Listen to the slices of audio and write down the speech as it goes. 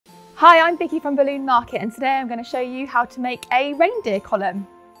Hi, I'm Vicky from Balloon Market, and today I'm going to show you how to make a reindeer column.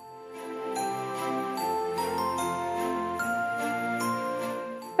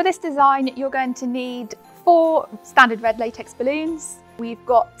 For this design, you're going to need 4 standard red latex balloons. We've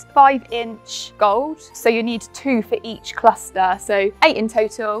got 5-inch gold, so you need 2 for each cluster, so 8 in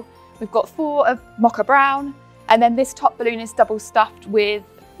total. We've got 4 of mocha brown, and then this top balloon is double stuffed with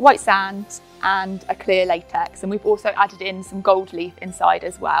white sand and a clear latex, and we've also added in some gold leaf inside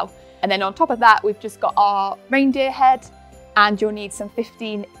as well. And then on top of that, we've just got our reindeer head, and you'll need some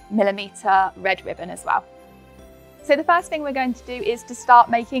 15mm red ribbon as well. So the first thing we're going to do is to start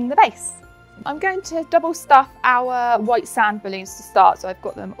making the base. I'm going to double stuff our white sand balloons to start, so I've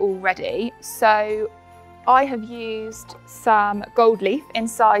got them all ready. So I have used some gold leaf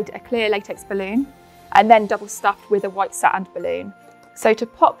inside a clear latex balloon, and then double stuffed with a white sand balloon. So to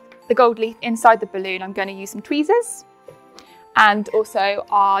pop the gold leaf inside the balloon, I'm going to use some tweezers and also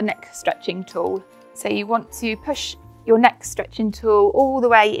our neck stretching tool. So you want to push your neck stretching tool all the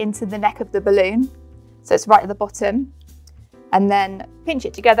way into the neck of the balloon, so it's right at the bottom, and then pinch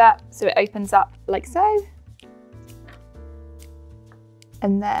it together so it opens up like so.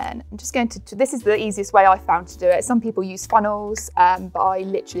 And then I'm just going to, this is the easiest way I found to do it. Some people use funnels, but I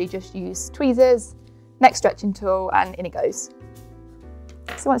literally just use tweezers, neck stretching tool, and in it goes.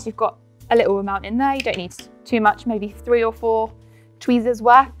 So once you've got a little amount in there, you don't need too much, maybe 3 or 4 tweezers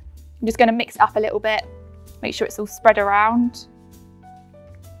worth. I'm just going to mix it up a little bit, make sure it's all spread around.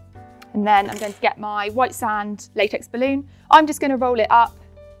 And then I'm going to get my white sand latex balloon. I'm just going to roll it up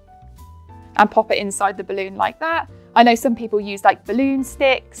and pop it inside the balloon like that. I know some people use like balloon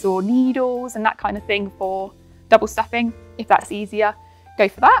sticks or needles and that kind of thing for double stuffing. If that's easier, go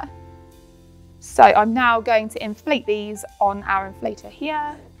for that. So I'm now going to inflate these on our inflator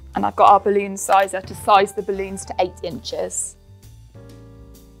here. And I've got our balloon sizer to size the balloons to 8 inches.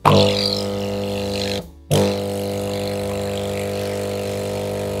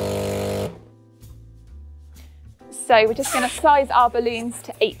 So we're just going to size our balloons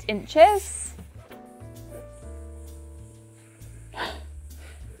to 8 inches.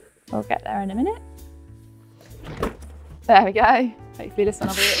 We'll get there in a minute. There we go. Hopefully this one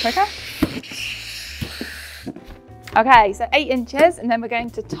will be a bit quicker. Okay, so 8 inches, and then we're going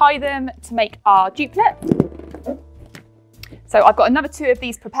to tie them to make our duplet. So I've got another 2 of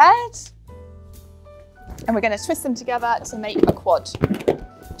these prepared, and we're going to twist them together to make a quad.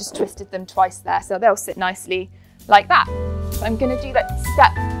 Just twisted them twice there, so they'll sit nicely like that. So I'm going to do that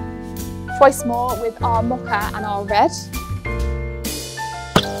step twice more with our mocha and our red.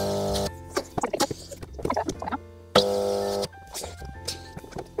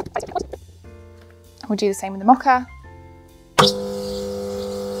 We'll do the same with the mocha.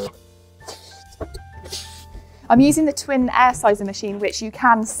 I'm using the twin air sizer machine, which you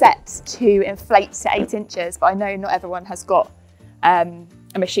can set to inflate to 8 inches, but I know not everyone has got a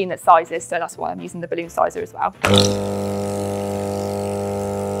machine that sizes, so that's why I'm using the balloon sizer as well.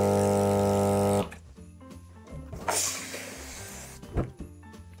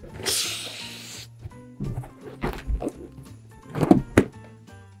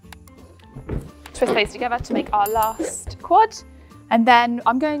 Twist those together to make our last quad, and then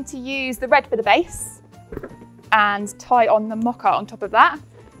I'm going to use the red for the base and tie on the mocha on top of that.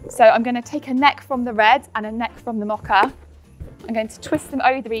 So I'm going to take a neck from the red and a neck from the mocha. I'm going to twist them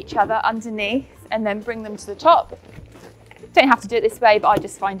over each other underneath and then bring them to the top. Don't have to do it this way, but I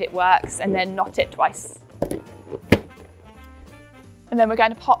just find it works, and then knot it twice. And then we're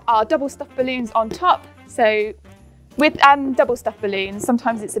going to pop our double stuffed balloons on top. So with double stuffed balloons,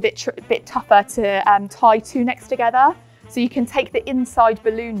 sometimes it's a bit tougher to tie 2 necks together. So you can take the inside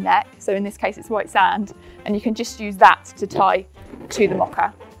balloon neck, so in this case it's white sand, and you can just use that to tie to the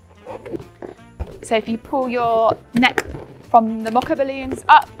mocha. So if you pull your neck from the mocha balloons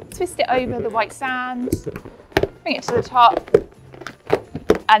up, twist it over the white sand, bring it to the top,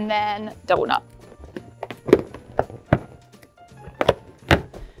 and then double knot.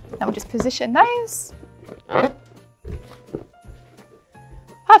 Then we'll just position those.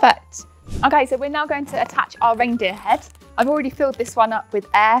 Perfect. Okay, so we're now going to attach our reindeer head. I've already filled this one up with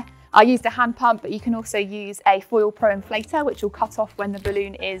air. I used a hand pump, but you can also use a foil pro inflator, which will cut off when the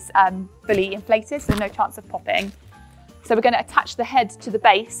balloon is fully inflated, so no chance of popping. So we're going to attach the head to the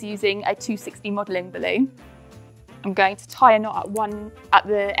base using a 260 modelling balloon. I'm going to tie a knot at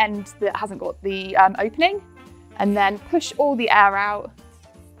the end that hasn't got the opening, and then push all the air out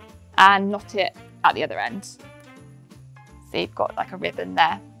and knot it at the other end. So you've got like a ribbon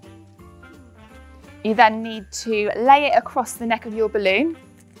there. You then need to lay it across the neck of your balloon,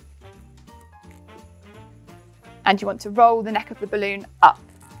 and you want to roll the neck of the balloon up.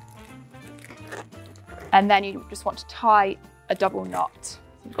 And then you just want to tie a double knot. So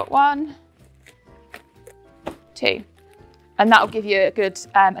you've got 1, 2, and that'll give you a good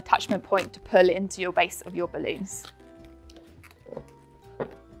attachment point to pull into your base of your balloons.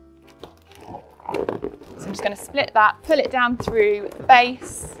 So I'm just going to split that, pull it down through the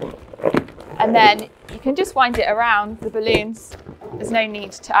base, and then you can just wind it around the balloons. There's no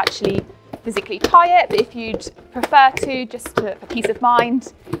need to actually physically tie it, but if you'd prefer to, just for peace of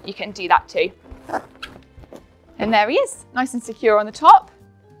mind, you can do that too. And there he is, nice and secure on the top.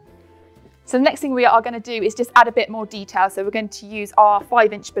 So the next thing we are going to do is just add a bit more detail. So we're going to use our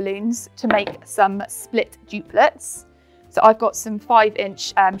 5-inch balloons to make some split duplets. So I've got some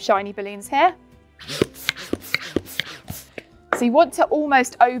 5-inch shiny balloons here. So you want to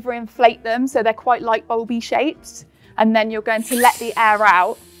almost overinflate them so they're quite light bulby shaped, and then you're going to let the air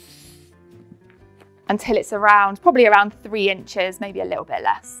out until it's probably around 3 inches, maybe a little bit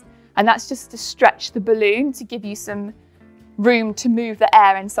less. And that's just to stretch the balloon to give you some room to move the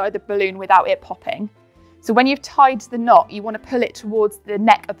air inside the balloon without it popping. So when you've tied the knot, you want to pull it towards the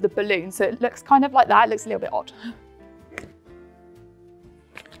neck of the balloon. So it looks kind of like that. It looks a little bit odd.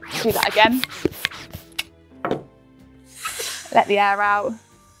 Do that again. Let the air out.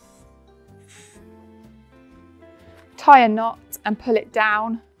 Tie a knot and pull it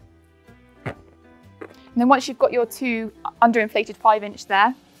down. And then once you've got your 2 underinflated 5-inch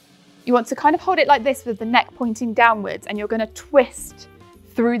there, you want to kind of hold it like this with the neck pointing downwards, and you're going to twist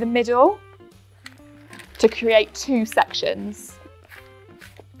through the middle to create 2 sections.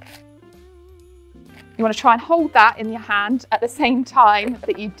 You want to try and hold that in your hand at the same time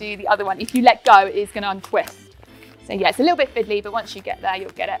that you do the other one. If you let go, it is going to untwist. So yeah, it's a little bit fiddly, but once you get there, you'll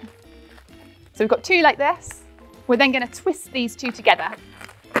get it. So we've got 2 like this. We're then going to twist these 2 together.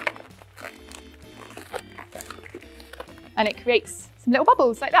 And it creates some little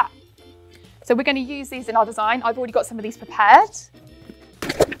bubbles like that. So we're going to use these in our design. I've already got some of these prepared.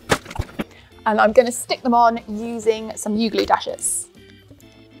 And I'm going to stick them on using some U-glue dashes.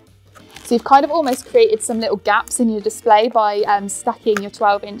 So you've kind of almost created some little gaps in your display by stacking your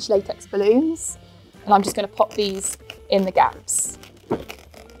 12-inch latex balloons. And I'm just going to pop these in the gaps.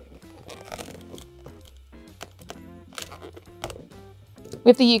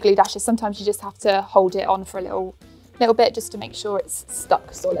 With the U-glue dashes, sometimes you just have to hold it on for a little bit just to make sure it's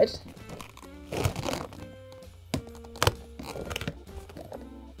stuck solid.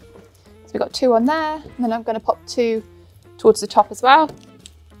 So we've got 2 on there, and then I'm going to pop 2 towards the top as well.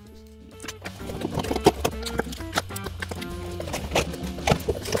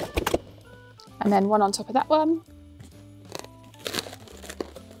 And then 1 on top of that one.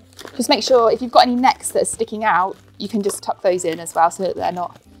 Just make sure if you've got any necks that are sticking out, you can just tuck those in as well so that they're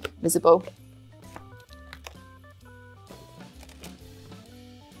not visible.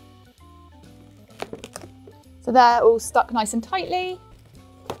 So they're all stuck nice and tightly.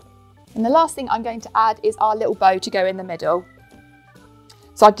 And the last thing I'm going to add is our little bow to go in the middle.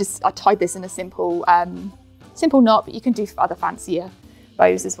 So I tied this in a simple knot, but you can do other fancier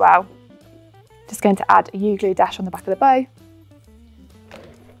bows as well. Just going to add a U-glue dash on the back of the bow.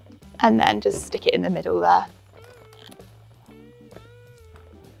 And then just stick it in the middle there.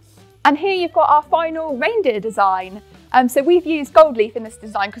 And here you've got our final reindeer design. So we've used gold leaf in this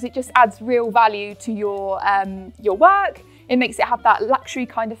design because it just adds real value to your work. It makes it have that luxury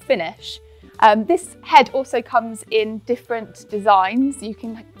kind of finish. This head also comes in different designs.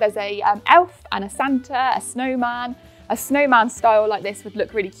 There's a elf and a Santa, a snowman. A snowman style like this would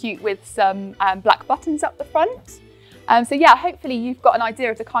look really cute with some black buttons up the front. So yeah, hopefully you've got an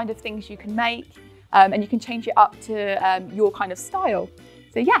idea of the kind of things you can make and you can change it up to your kind of style.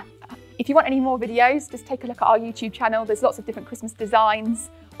 So yeah, if you want any more videos, just take a look at our YouTube channel. There's lots of different Christmas designs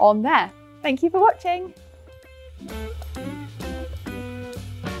on there. Thank you for watching.